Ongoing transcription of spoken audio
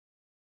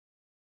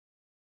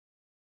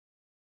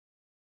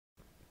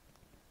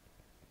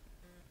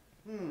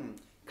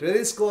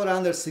Credit score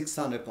under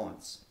 600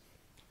 points.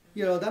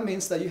 You know, that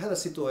means that you had a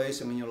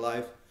situation in your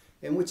life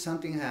in which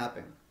something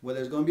happened. Whether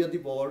it's going to be a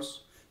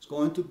divorce, it's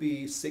going to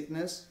be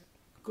sickness,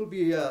 it could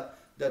be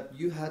that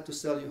you had to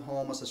sell your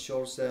home as a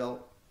short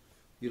sale,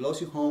 you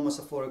lost your home as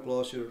a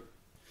foreclosure.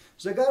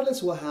 So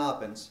regardless what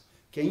happens,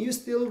 can you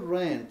still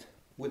rent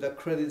with a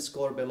credit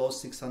score below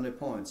 600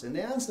 points? And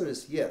the answer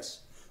is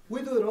yes.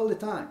 We do it all the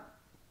time.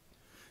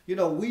 You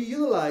know, we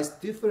utilize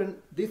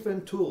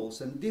different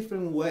tools and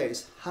different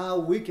ways how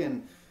we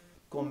can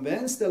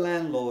convince the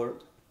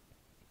landlord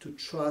to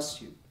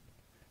trust you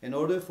in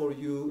order for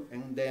you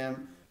and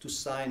them to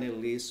sign a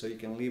lease so you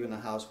can live in a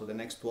house for the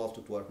next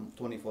 12 to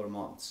 24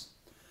 months.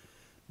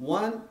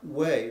 One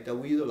way that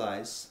we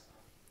utilize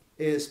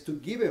is to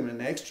give them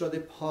an extra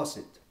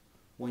deposit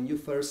when you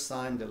first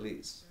sign the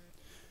lease.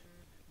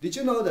 Did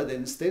you know that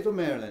in the state of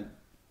Maryland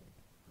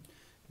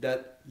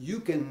that you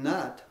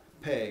cannot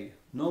pay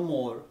no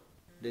more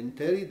than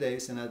 30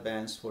 days in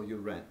advance for your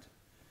rent?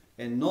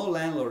 And no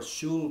landlord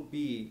should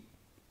be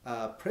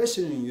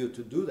pressuring you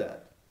to do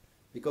that,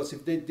 because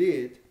if they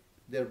did,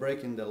 they're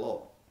breaking the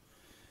law.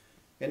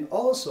 And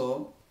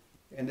also,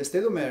 in the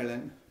state of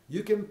Maryland,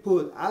 you can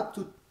put up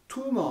to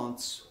 2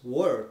 months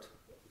worth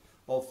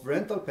of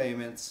rental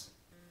payments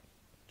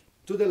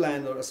to the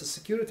landlord as a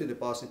security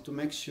deposit to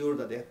make sure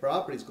that the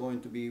property is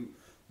going to be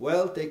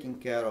well taken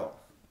care of.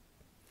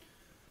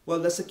 Well,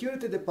 the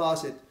security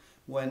deposit,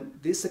 when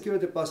this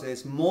security deposit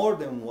is more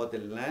than what the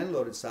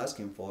landlord is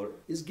asking for,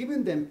 is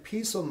giving them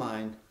peace of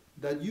mind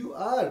that you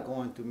are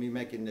going to be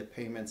making the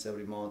payments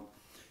every month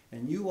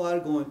and you are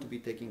going to be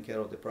taking care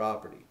of the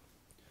property.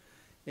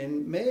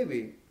 And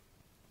maybe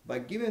by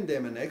giving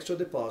them an extra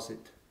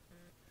deposit,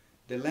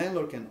 the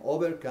landlord can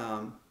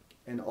overcome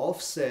and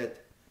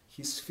offset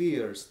his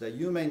fears that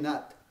you may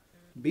not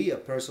be a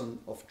person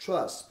of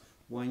trust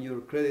when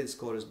your credit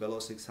score is below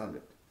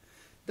 600.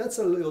 That's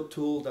a little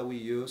tool that we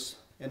use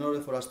in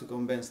order for us to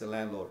convince the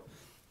landlord.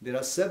 There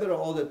are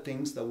several other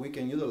things that we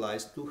can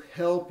utilize to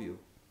help you.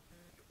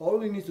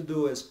 All you need to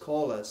do is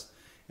call us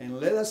and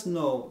let us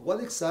know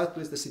what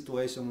exactly is the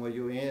situation where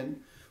you're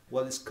in,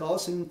 what is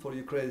causing for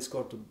your credit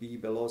score to be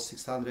below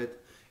 600,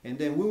 and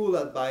then we will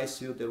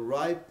advise you the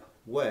right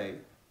way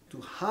to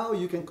how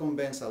you can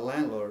convince a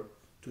landlord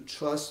to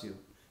trust you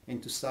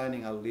into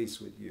signing a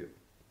lease with you.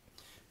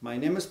 My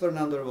name is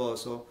Fernando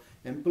Rebozo,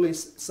 and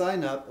please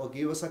sign up or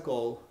give us a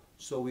call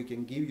so we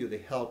can give you the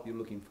help you're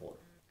looking for.